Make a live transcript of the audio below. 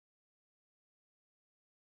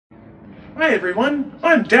Hi everyone,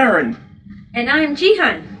 I'm Darren. And I'm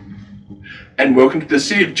Jihan. And welcome to the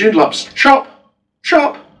City of Joondalup's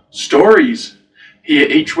Chop Stories. Here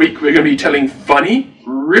each week we're going to be telling funny,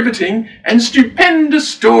 riveting and stupendous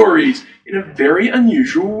stories in a very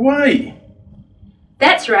unusual way.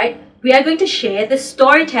 That's right, we are going to share the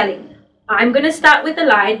storytelling. I'm going to start with a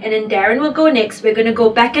line and then Darren will go next. We're going to go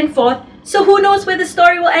back and forth, so who knows where the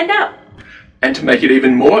story will end up. And to make it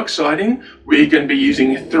even more exciting, we're going to be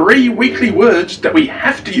using 3 weekly words that we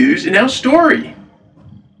have to use in our story.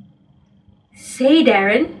 Say,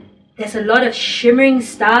 Darren, there's a lot of shimmering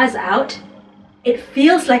stars out. It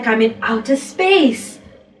feels like I'm in outer space.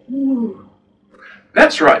 Ooh.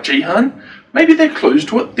 That's right, Jihan. Maybe they're clues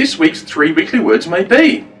to what this week's 3 weekly words may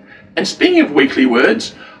be. And speaking of weekly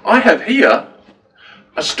words, I have here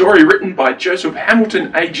a story written by Joseph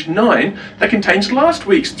Hamilton, aged 9, that contains last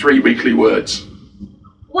week's 3 weekly words.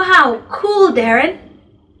 Wow, cool, Darren.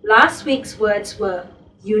 Last week's words were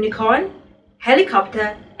unicorn,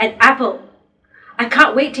 helicopter, and apple. I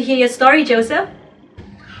can't wait to hear your story, Joseph.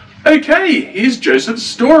 Okay, here's Joseph's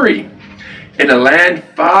story. In a land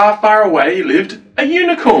far, far away lived a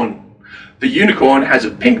unicorn. The unicorn has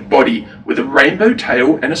a pink body with a rainbow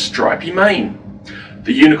tail and a stripy mane.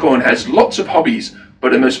 The unicorn has lots of hobbies,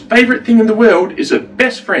 but her most favourite thing in the world is her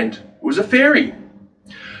best friend, who is a fairy.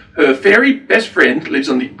 Her fairy best friend lives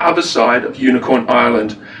on the other side of Unicorn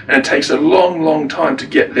Island, and it takes a long, long time to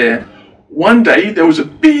get there. One day there was a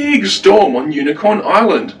big storm on Unicorn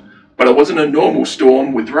Island, but it wasn't a normal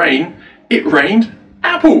storm with rain. It rained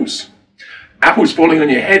apples. Apples falling on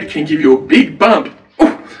your head can give you a big bump.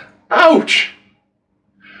 Ooh, ouch!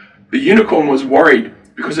 The unicorn was worried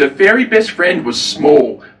because her fairy best friend was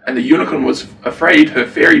small, and the unicorn was afraid her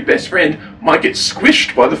fairy best friend might get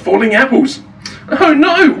squished by the falling apples. Oh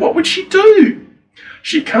no, what would she do?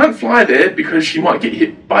 She can't fly there because she might get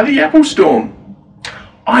hit by the apple storm.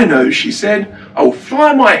 I know, she said. I will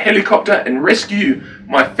fly my helicopter and rescue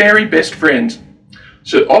my fairy best friend.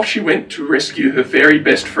 So off she went to rescue her fairy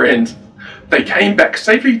best friend. They came back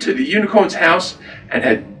safely to the unicorn's house and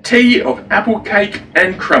had tea of apple cake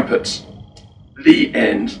and crumpets. The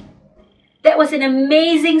end. That was an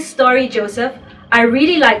amazing story, Joseph. I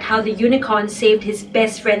really liked how the unicorn saved his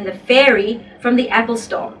best friend, the fairy, from the apple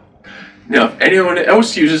storm. Now, if anyone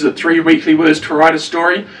else uses the 3 weekly words to write a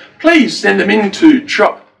story, please send them in to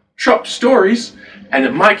Chop Stories, and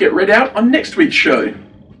it might get read out on next week's show.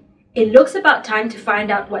 It looks about time to find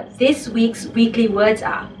out what this week's weekly words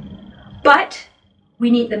are. But we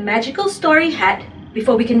need the magical story hat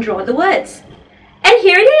before we can draw the words. And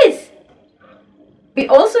here it is! We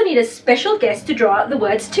also need a special guest to draw out the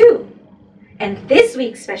words too. And this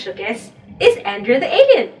week's special guest is Andrea the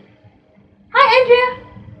alien. Hi, Andrea!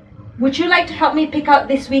 Would you like to help me pick out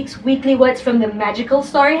this week's weekly words from the magical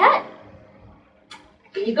story hat?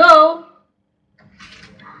 Here you go.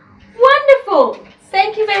 Wonderful!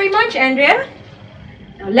 Thank you very much, Andrea.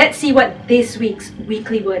 Now let's see what this week's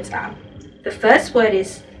weekly words are. The first word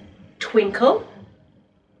is twinkle.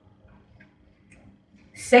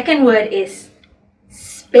 Second word is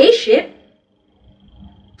spaceship.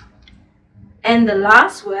 And the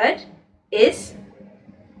last word is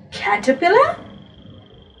caterpillar.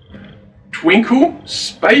 Twinkle,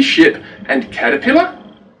 spaceship and caterpillar?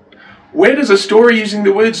 Where does a story using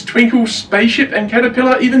the words twinkle, spaceship and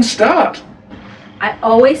caterpillar even start? I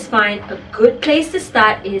always find a good place to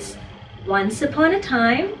start is once upon a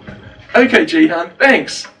time. Okay, Jihan,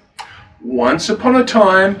 thanks. Once upon a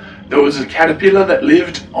time, there was a caterpillar that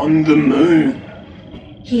lived on the moon.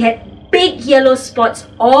 He had big yellow spots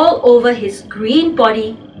all over his green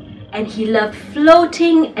body, and he loved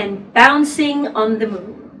floating and bouncing on the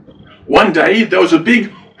moon. One day, there was a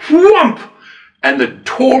big whomp, and the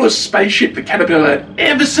tallest spaceship the caterpillar had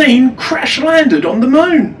ever seen crash-landed on the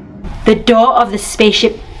moon. The door of the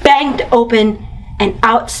spaceship banged open, and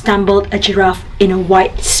out stumbled a giraffe in a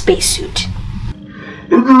white spacesuit.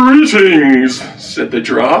 Greetings, said the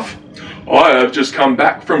giraffe. I have just come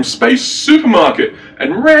back from Space Supermarket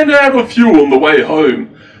and ran out of fuel on the way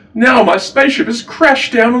home. Now my spaceship has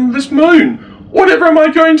crashed down on this moon. Whatever am I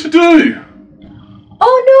going to do?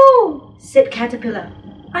 Oh no, said Caterpillar.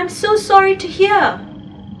 I'm so sorry to hear.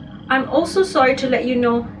 I'm also sorry to let you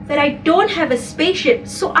know that I don't have a spaceship,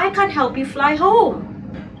 so I can't help you fly home.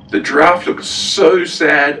 The giraffe looked so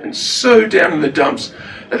sad and so down in the dumps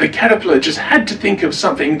that the caterpillar just had to think of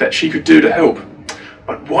something that she could do to help.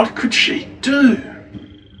 But what could she do?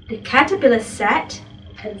 The caterpillar sat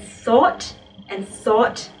and thought and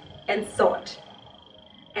thought and thought.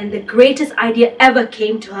 And the greatest idea ever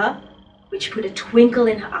came to her, which put a twinkle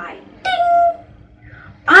in her eye. Ding!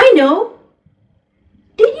 I know!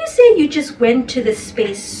 Did you say say you just went to the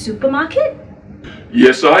space supermarket?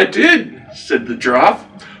 Yes, I did, said the giraffe.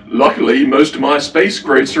 Luckily, most of my space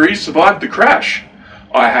groceries survived the crash.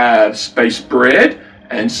 I have space bread,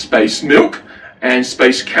 and space milk, and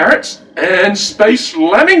space carrots, and space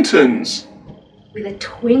lamingtons. With a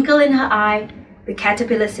twinkle in her eye, the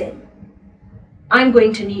caterpillar said, I'm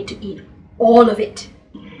going to need to eat all of it.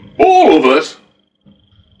 All of it?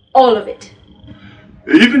 All of it.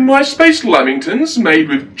 Even my space lamingtons made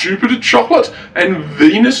with Jupiter chocolate and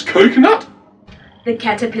Venus coconut? The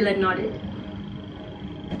caterpillar nodded.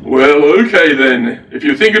 Well, okay then, if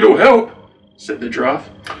you think it'll help, said the giraffe.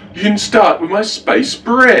 You can start with my space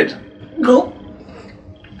bread. Go.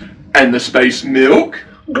 And the space milk.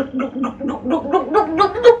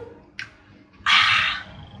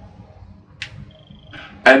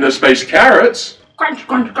 And the space carrots. Crunch,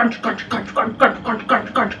 crunch, crunch, crunch, crunch, crunch, crunch, crunch,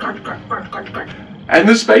 crunch, crunch, crunch, crunch, crunch, crunch, crunch. And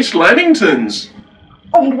the space lamingtons.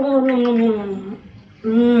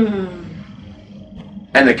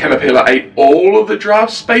 And the caterpillar ate all of the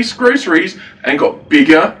giraffe's space groceries and got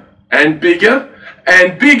bigger and bigger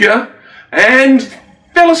and bigger and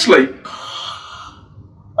fell asleep.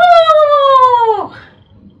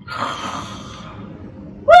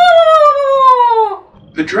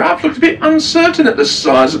 The giraffe looked a bit uncertain at the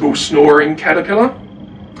sizable snoring caterpillar.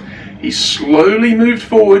 He slowly moved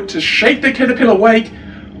forward to shake the caterpillar awake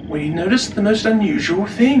when he noticed the most unusual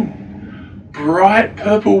thing. Bright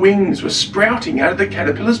purple wings were sprouting out of the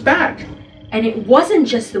caterpillar's back. And it wasn't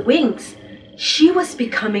just the wings. She was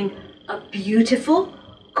becoming a beautiful,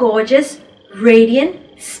 gorgeous,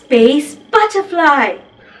 radiant space butterfly.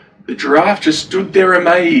 The giraffe just stood there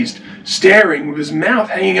amazed, staring with his mouth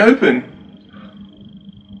hanging open.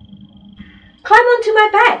 Climb onto my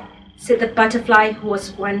back, said the butterfly who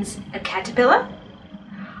was once a caterpillar.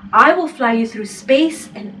 I will fly you through space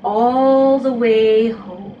and all the way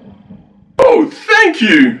home. Oh, thank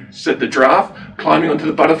you, said the giraffe, climbing onto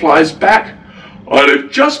the butterfly's back. I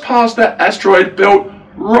live just past that asteroid belt,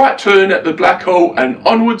 right turn at the black hole and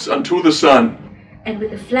onwards until the sun. And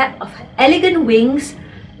with a flap of her elegant wings,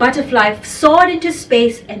 Butterfly soared into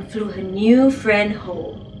space and flew her new friend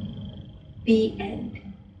home. The end.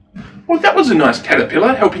 Well, that was a nice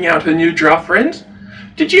caterpillar helping out her new giraffe friend.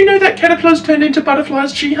 Did you know that caterpillars turned into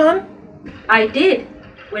butterflies, Jihan? I did.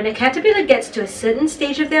 When a caterpillar gets to a certain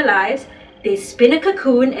stage of their lives, they spin a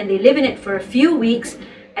cocoon and they live in it for a few weeks,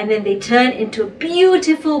 and then they turn into a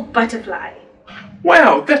beautiful butterfly.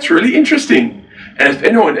 Wow, that's really interesting. And if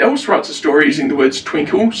anyone else writes a story using the words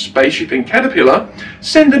Twinkle, Spaceship and Caterpillar,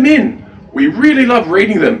 send them in. We really love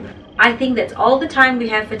reading them. I think that's all the time we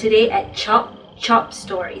have for today at Chop Chop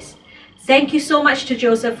Stories. Thank you so much to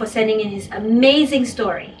Joseph for sending in his amazing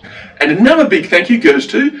story. And another big thank you goes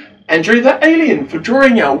to Andrew the Alien for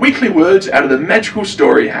drawing our weekly words out of the magical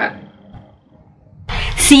story hat.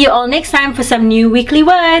 See you all next time for some new weekly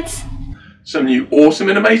words. Some new awesome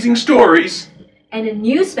and amazing stories. And a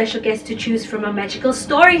new special guest to choose from a magical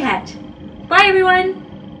story hat. Bye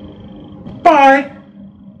everyone! Bye!